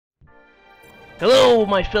Hello,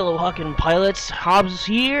 my fellow Hawken pilots. Hobbes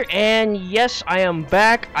here, and yes, I am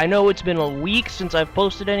back. I know it's been a week since I've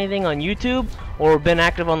posted anything on YouTube or been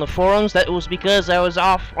active on the forums. That was because I was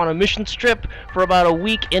off on a mission trip for about a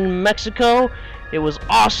week in Mexico. It was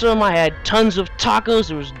awesome. I had tons of tacos.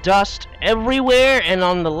 There was dust everywhere, and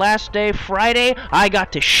on the last day, Friday, I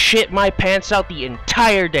got to shit my pants out the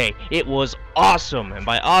entire day. It was awesome, and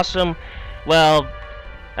by awesome, well,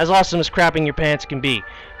 as awesome as crapping your pants can be.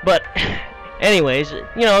 But anyways,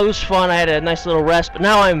 you know, it was fun. I had a nice little rest, but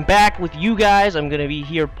now I'm back with you guys. I'm going to be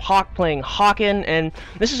here playing Hawken, and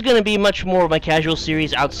this is going to be much more of my casual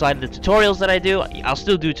series outside of the tutorials that I do. I'll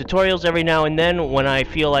still do tutorials every now and then when I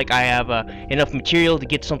feel like I have enough material to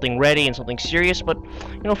get something ready and something serious, but,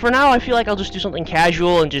 you know, for now I feel like I'll just do something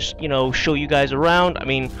casual and just, you know, show you guys around. I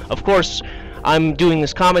mean, of course, I'm doing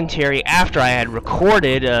this commentary after I had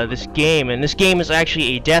recorded this game, and this game is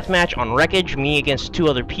actually a deathmatch on Wreckage, me against two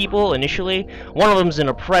other people initially. One of them's in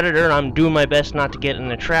a Predator, and I'm doing my best not to get in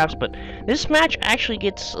the traps, but this match actually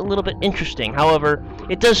gets a little bit interesting. However,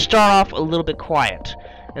 it does start off a little bit quiet,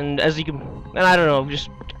 and as you can, and I don't know,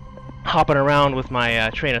 just hopping around with my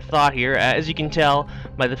train of thought here. As you can tell,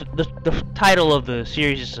 by the title of the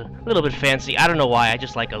series is a little bit fancy. I don't know why, I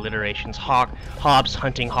just like alliterations. Hobbes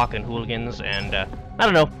Hunting Hawken Hooligans, and I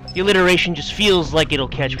don't know, the alliteration just feels like it'll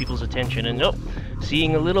catch people's attention. And oh,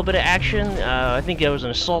 seeing a little bit of action. I think there was an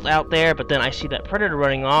assault out there, but then I see that Predator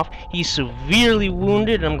running off. He's severely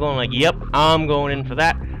wounded, and I'm going like, yep, I'm going in for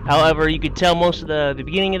that. However, you could tell most of the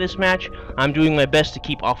beginning of this match, I'm doing my best to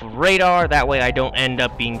keep off of radar. That way I don't end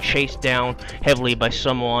up being chased down heavily by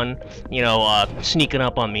someone, you know, sneaking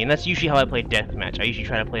up on me. And that's usually how I play deathmatch. I usually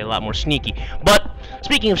try to play a lot more sneaky. But,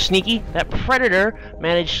 speaking of sneaky, that Predator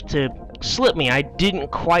managed to slip me. I didn't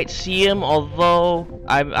quite see him, although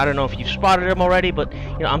I don't know if you've spotted him already, but,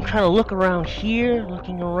 you know, I'm trying to look around here,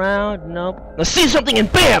 looking around, nope. Let's see something,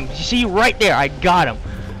 and bam! You see, right there, I got him.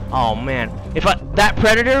 Oh man, if that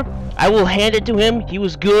Predator, I will hand it to him, he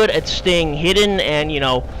was good at staying hidden and, you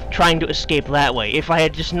know, trying to escape that way. If I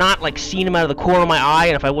had just not, like, seen him out of the corner of my eye,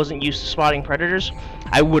 and if I wasn't used to spotting Predators,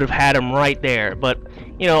 I would have had him right there. But,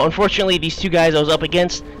 you know, unfortunately, these two guys I was up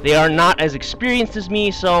against, they are not as experienced as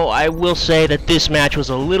me, so I will say that this match was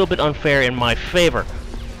a little bit unfair in my favor.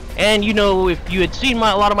 And, you know, if you had seen a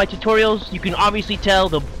lot of my tutorials, you can obviously tell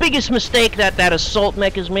the biggest mistake that assault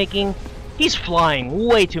mech is making. He's flying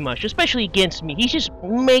way too much, especially against me. He's just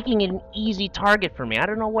making it an easy target for me. I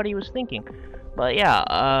don't know what he was thinking. But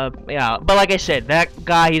yeah, but like I said, that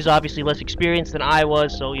guy, he's obviously less experienced than I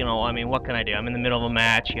was, so, you know, I mean, what can I do? I'm in the middle of a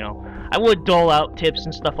match, you know. I would dole out tips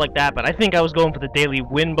and stuff like that, but I think I was going for the daily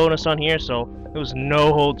win bonus on here, so it was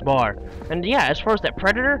no holds bar. And yeah, as far as that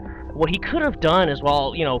Predator, what he could have done is,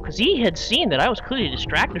 well, you know, because he had seen that I was clearly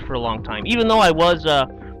distracted for a long time, even though I was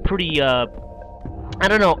pretty, I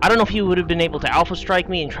don't know if he would have been able to alpha strike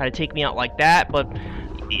me and try to take me out like that, but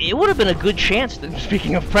it would have been a good chance.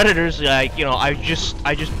 Speaking of Predators, like, you know, I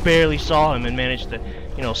just barely saw him and managed to,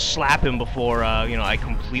 you know, slap him before, you know, I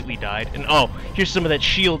completely died. And oh, here's some of that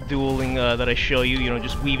shield dueling that I show you, you know,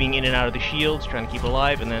 just weaving in and out of the shields, trying to keep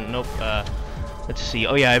alive, and then nope, let's see,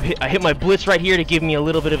 oh yeah, I hit my blitz right here to give me a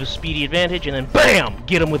little bit of a speedy advantage, and then BAM!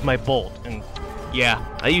 Get him with my bolt. And yeah,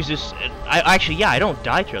 I use this. I don't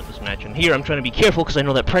die throughout this match. And here I'm trying to be careful because I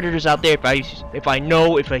know that Predator's out there.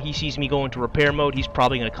 If he sees me go into repair mode, he's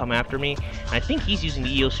probably gonna come after me. And I think he's using the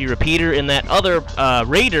EOC repeater, and that other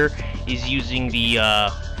Raider is using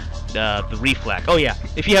the reflect. Oh yeah,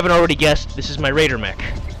 if you haven't already guessed, this is my Raider mech.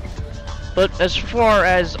 But as far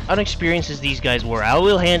as unexperienced as these guys were, I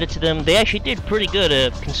will hand it to them. They actually did pretty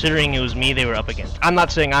good considering it was me they were up against. I'm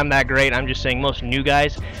not saying I'm that great. I'm just saying most new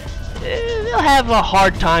guys, they'll have a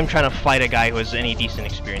hard time trying to fight a guy who has any decent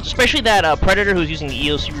experience. Especially that Predator who's using the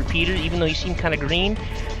EOC repeater, even though he seemed kind of green.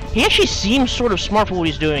 He actually seemed sort of smart for what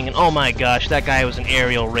he's doing, and oh my gosh, that guy was an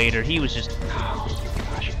aerial raider. He was just, oh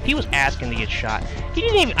gosh, he was asking to get shot. He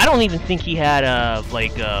didn't even, I don't even think he had,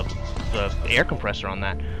 the air compressor on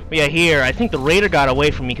that. But yeah, here, I think the Raider got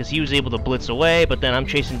away from me because he was able to blitz away, but then I'm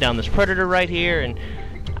chasing down this Predator right here, and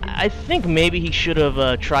I think maybe he should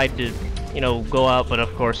have tried to, you know, go out, but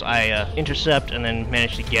of course I intercept and then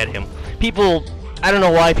manage to get him. People, I don't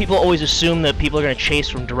know why, people always assume that people are going to chase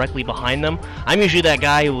from directly behind them. I'm usually that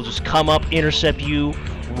guy who will just come up, intercept you,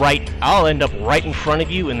 I'll end up right in front of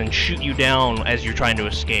you and then shoot you down as you're trying to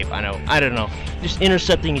escape. I don't know. Just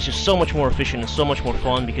intercepting is just so much more efficient and so much more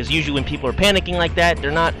fun, because usually when people are panicking like that, they're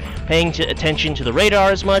not paying attention to the radar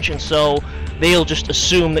as much, and so they'll just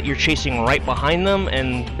assume that you're chasing right behind them,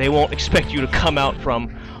 and they won't expect you to come out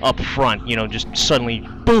from up front, you know, just suddenly,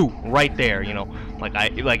 boom, right there, you know.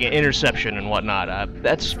 like an interception and whatnot.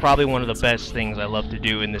 That's probably one of the best things I love to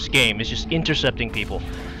do in this game, is just intercepting people.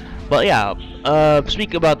 But yeah,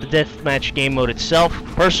 speak about the deathmatch game mode itself.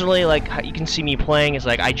 Personally, like you can see me playing, is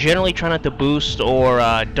like I generally try not to boost or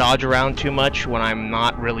dodge around too much when I'm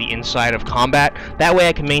not really inside of combat. That way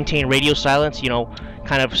I can maintain radio silence, you know,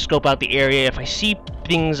 kind of scope out the area. If I see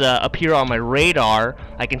things appear on my radar,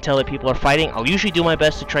 I can tell that people are fighting. I'll usually do my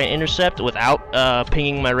best to try and intercept without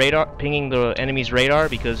pinging the enemy's radar,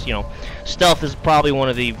 because, you know, stealth is probably one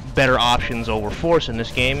of the better options over force in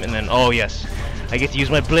this game. And then, oh yes, I get to use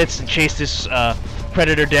my blitz and chase this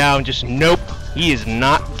predator down. Just nope, he is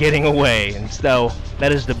not getting away. And so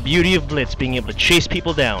that is the beauty of blitz, being able to chase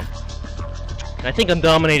people down. And I think I'm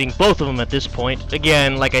dominating both of them at this point.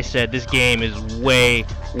 Again, like I said, this game is way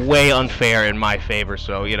unfair in my favor.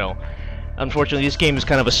 So, you know, unfortunately, this game is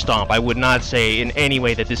kind of a stomp. I would not say in any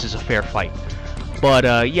way that this is a fair fight.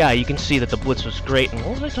 But yeah, you can see that the blitz was great. And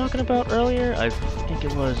what was I talking about earlier? I think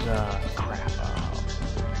it was crap.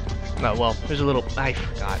 Oh, well, there's a little, I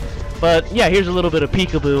forgot. But yeah, here's a little bit of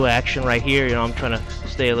peekaboo action right here. You know, I'm trying to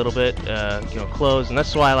stay a little bit, you know, close, and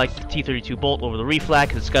that's why I like the T32 bolt over the reflac,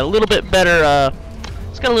 because it's got a little bit better.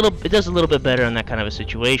 It does a little bit better in that kind of a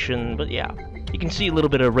situation. But yeah, you can see a little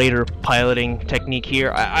bit of Raider piloting technique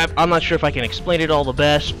here. I'm not sure if I can explain it all the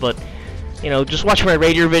best, but you know, just watch my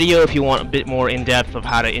Raider video if you want a bit more in-depth of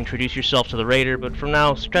how to introduce yourself to the Raider. But for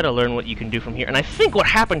now, try to learn what you can do from here. And I think what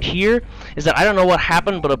happened here is that, I don't know what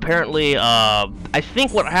happened, but apparently, I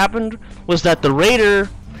think what happened was that the Raider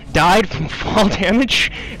died from fall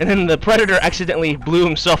damage, and then the Predator accidentally blew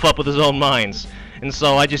himself up with his own mines. And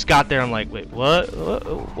so I just got there, I'm like, wait, what's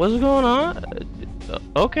going on?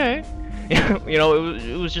 Okay. You know,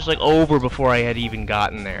 it was just like over before I had even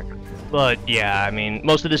gotten there. But yeah, I mean,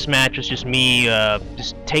 most of this match was just me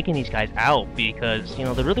just taking these guys out, because, you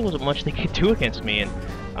know, there really wasn't much they could do against me. And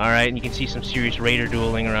alright, and you can see some serious Raider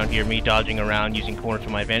dueling around here, me dodging around, using corners to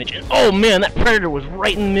my advantage. And oh man, that Predator was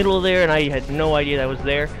right in the middle of there, and I had no idea that was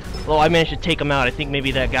there. Well, I managed to take him out. I think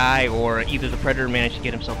maybe that guy, or either the Predator, managed to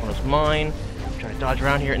get himself on his mine. I'm trying to dodge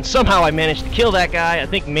around here, and somehow I managed to kill that guy. I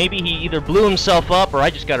think maybe he either blew himself up, or I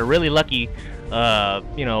just got a really lucky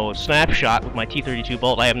you know, snapshot with my T32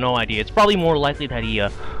 bolt. I have no idea. It's probably more likely that he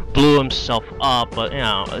blew himself up. But you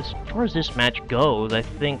know, as far as this match goes, I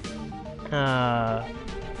think yeah,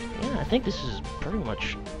 I think this is pretty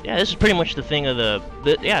much, yeah, this is pretty much the thing of the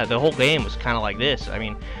whole game was kind of like this. I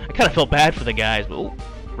mean, I kind of felt bad for the guys, but ooh,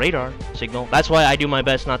 radar signal. That's why I do my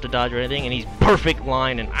best not to dodge or anything. And he's perfect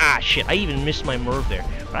line, and shit, I even missed my Merv there.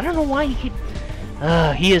 But I don't know why he keep.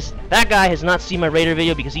 That guy has not seen my Raider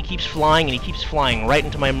video, because he keeps flying, and he keeps flying right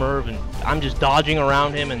into my Merv, and I'm just dodging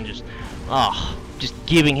around him and just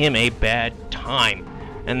giving him a bad time.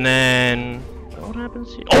 And then, what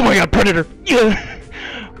happens here? Oh my god, Predator! Yeah!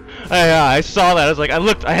 I saw that. I was like, I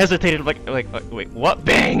looked, I hesitated, like, wait, what?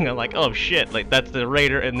 Bang! I'm like, oh shit, like, that's the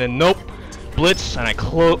Raider, and then nope, blitz, and I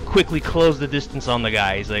quickly close the distance on the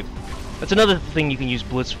guy. He's like, that's another thing you can use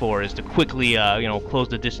blitz for, is to quickly, you know, close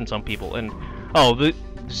the distance on people. And oh, the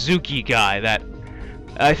Zuki guy, that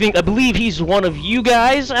I believe he's one of you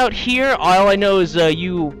guys out here. All I know is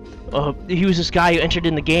he was this guy who entered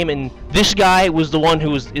in the game, and this guy was the one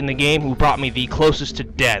who was in the game who brought me the closest to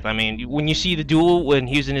death. I mean, when you see the duel when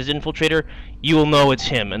he was in his infiltrator, you will know it's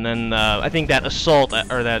him. And then I think that assault,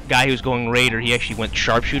 or that guy who was going Raider, he actually went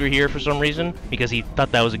sharpshooter here for some reason, because he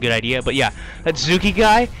thought that was a good idea. But yeah, that Zuki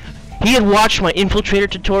guy, he had watched my infiltrator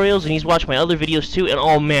tutorials, and he's watched my other videos too, and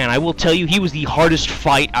oh man, I will tell you, he was the hardest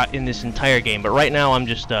fight out in this entire game. But right now I'm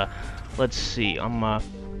just let's see, I'm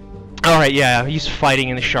alright, yeah, he's fighting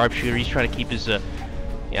in the sharpshooter. He's trying to keep his yeah,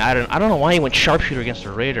 I don't know why he went sharpshooter against the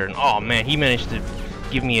Raider, and oh man, he managed to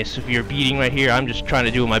give me a severe beating right here. I'm just trying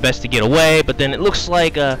to do my best to get away, but then it looks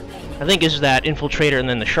like I think it's that infiltrator and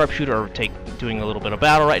then the sharpshooter are doing a little bit of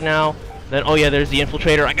battle right now. Then oh yeah, there's the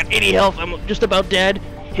infiltrator. I got 80 health. I'm just about dead.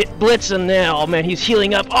 Hit blitz, and then oh man, he's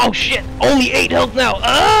healing up. Oh shit, only 8 health now.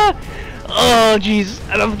 Oh jeez,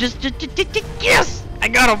 and I'm just yes, I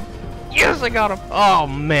got him. Yes, I got him. Oh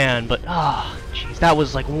man, but jeez, that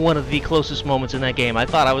was like one of the closest moments in that game. I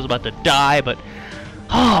thought I was about to die, but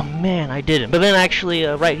oh man, I didn't. But then actually,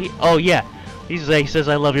 right here, oh yeah, he says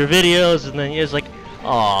I love your videos, and then he's like,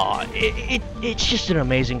 oh, it's just an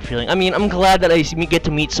amazing feeling. I mean, I'm glad that I get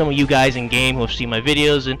to meet some of you guys in game who have seen my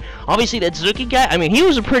videos, and obviously that Zuki guy, I mean, he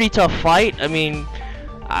was a pretty tough fight. I mean,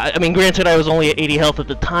 granted, I was only at 80 health at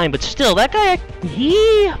the time, but still, that guy,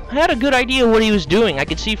 he had a good idea of what he was doing. I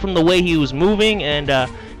could see from the way he was moving, and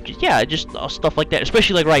yeah, just stuff like that.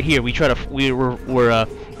 Especially like right here, we were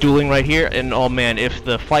dueling right here, and oh man, if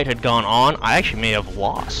the fight had gone on, I actually may have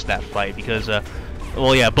lost that fight, because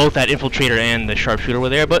Well, yeah, both that infiltrator and the sharpshooter were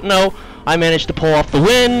there, but no, I managed to pull off the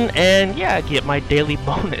win, and yeah, get my daily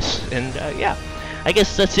bonus. And yeah, I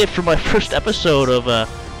guess that's it for my first episode of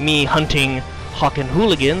me hunting Hawken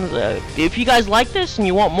Hooligans. If you guys like this and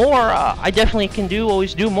you want more, I definitely can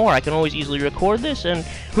always do more. I can always easily record this, and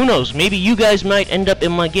who knows, maybe you guys might end up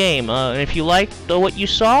in my game. And if you liked what you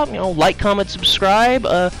saw, you know, like, comment, subscribe,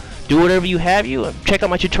 do whatever you have you. Check out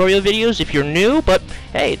my tutorial videos if you're new, but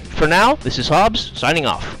hey, for now, this is Hobbes, signing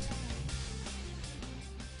off.